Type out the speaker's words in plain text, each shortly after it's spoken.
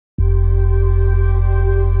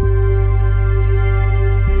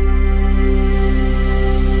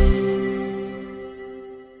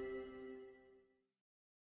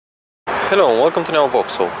Hello and welcome to our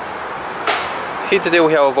Vauxhall. Here today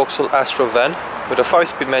we have a Vauxhall ASTRAVAN with a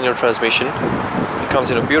 5-speed manual transmission. It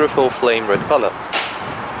comes in a beautiful flame red color.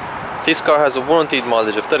 This car has a warranted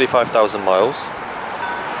mileage of 35,000 miles.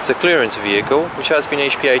 It's a clearance vehicle which has been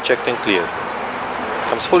HPI checked and cleared. It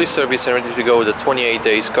comes fully serviced and ready to go with a 28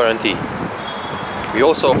 days guarantee. We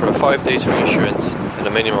also offer a 5 days free insurance and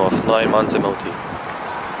a minimum of 9 months MOT.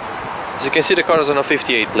 As you can see, the car is on a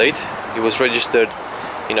 58 plate. It was registered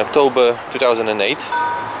in October 2008.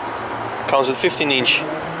 Comes with 15-inch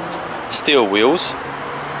steel wheels,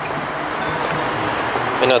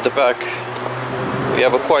 and at the back we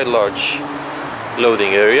have a quite large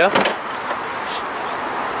loading area.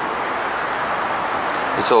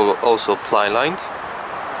 It's also ply lined.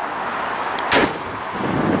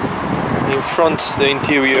 In front the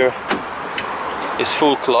interior is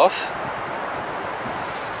full cloth,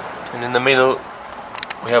 and in the middle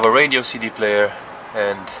we have a radio CD player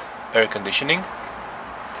and air conditioning.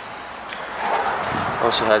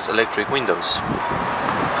 Also has electric windows.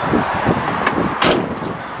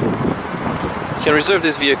 You can reserve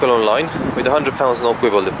this vehicle online with £100 no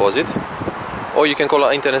quibble deposit, or you can call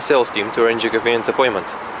our internet sales team to arrange a convenient appointment.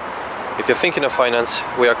 If you're thinking of finance,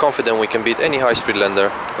 we are confident we can beat any high street lender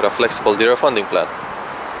with a flexible dealer funding plan.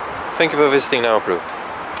 Thank you for visiting Now Approved.